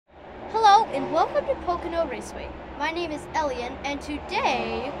and welcome to Pocono Raceway. My name is Eliyon, and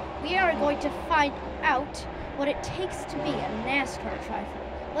today we are going to find out what it takes to be a NASCAR driver.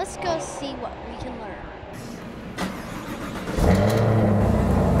 Let's go see what we can learn.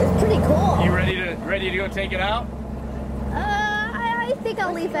 It's pretty cool. You ready to go take it out? I think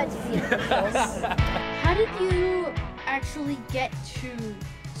I'll leave that to you. How did you actually get to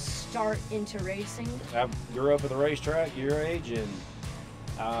start into racing? I grew up at the racetrack your age, and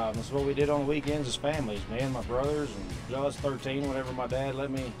that's what we did on the weekends as families. Me and my brothers, and I was 13 whenever my dad let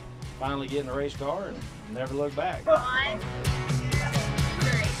me finally get in the race car and never looked back.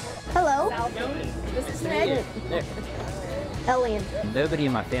 Hello. This is Nick. Eliyon. Nobody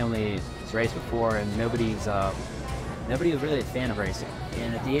in my family has raced before, and nobody was really a fan of racing.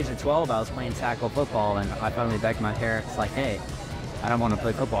 And at the age of 12, I was playing tackle football, and I finally begged my parents, like, hey, I don't want to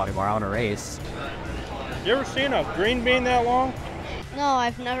play football anymore, I want to race. You ever seen a green bean that long? No,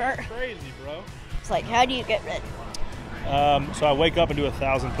 I've never. Crazy, bro. It's like, how do you get rid? So I wake up and do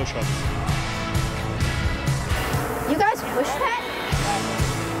 1,000 push-ups. You guys push that?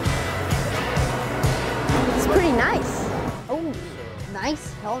 It's pretty nice. Oh,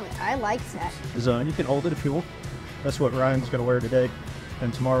 nice helmet. I like that. You can hold it if you want. That's what Ryan's going to wear today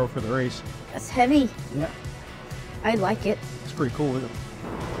and tomorrow for the race. That's heavy. Yeah. I like it. It's pretty cool, isn't it?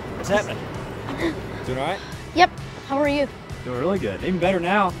 What's happening? Doing all right? Yep. How are you? Doing really good. Even better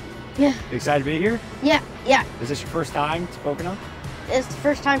now. Yeah. You excited to be here? Yeah. Is this your first time to Pocono? It's the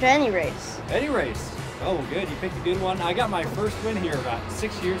first time to any race. Any race. Oh, well, good. You picked a good one. I got my first win here about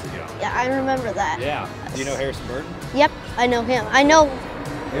 6 years ago. Yeah, I remember that. Yeah. Do you know Harrison Burton? Yep, I know him. I know.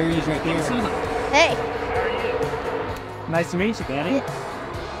 There he is right there. Hey. Nice to meet you, Blaney. Yeah.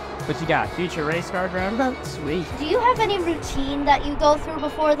 What you got, future race car driver? Sweet. Do you have any routine that you go through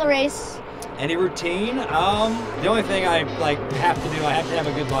before the race? Any routine? The only thing I have to do, I have to have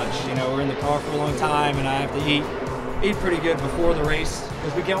a good lunch. You know, we're in the car for a long time, and I have to eat pretty good before the race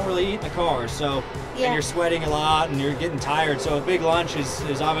because we can't really eat in the car. So, Yeah. and you're sweating a lot and you're getting tired. So a big lunch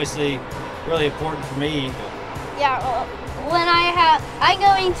is obviously really important for me. Yeah. When I'm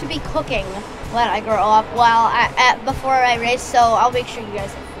going to be cooking when I grow up. Before I race, so I'll make sure you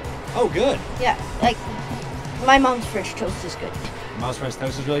guys have food. Oh, good. Yeah, like my mom's French toast is good. Mom's French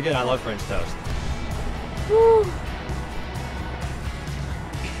toast is really good. I love French toast. Woo.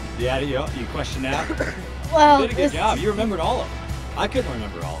 Yeah, you questioned that. Well, You did a good job. You remembered all of them. I couldn't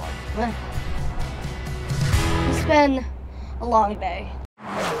remember all of them. It's been a long day.